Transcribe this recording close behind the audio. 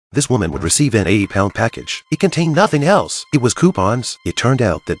this woman would receive an 80-pound package. It contained nothing else. It was coupons. It turned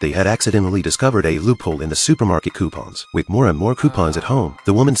out that they had accidentally discovered a loophole in the supermarket coupons. With more and more coupons at home,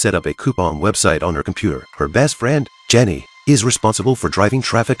 the woman set up a coupon website on her computer. Her best friend, Jenny, is responsible for driving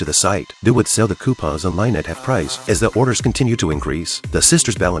traffic to the site. They would sell the coupons online at half price. As the orders continued to increase, the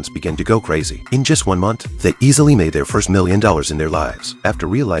sisters' balance began to go crazy. In just 1 month, they easily made their first $1 million in their lives. After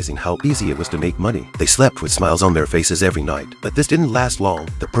realizing how easy it was to make money, they slept with smiles on their faces every night. But this didn't last long.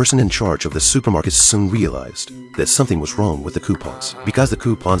 The person in charge of the supermarket soon realized that something was wrong with the coupons, because the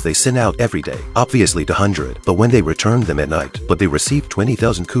coupons they sent out every day, obviously to 100, but when they returned them at night, but they received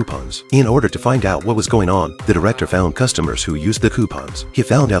 20,000 coupons. In order to find out what was going on, the director found customers who used the coupons. He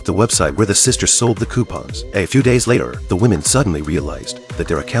found out the website where the sisters sold the coupons. A few days later, the women suddenly realized that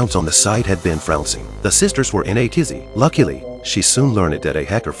their accounts on the site had been frozen. The sisters were in a tizzy. Luckily, she soon learned that a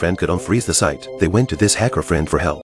hacker friend could unfreeze the site. They went to this hacker friend for help.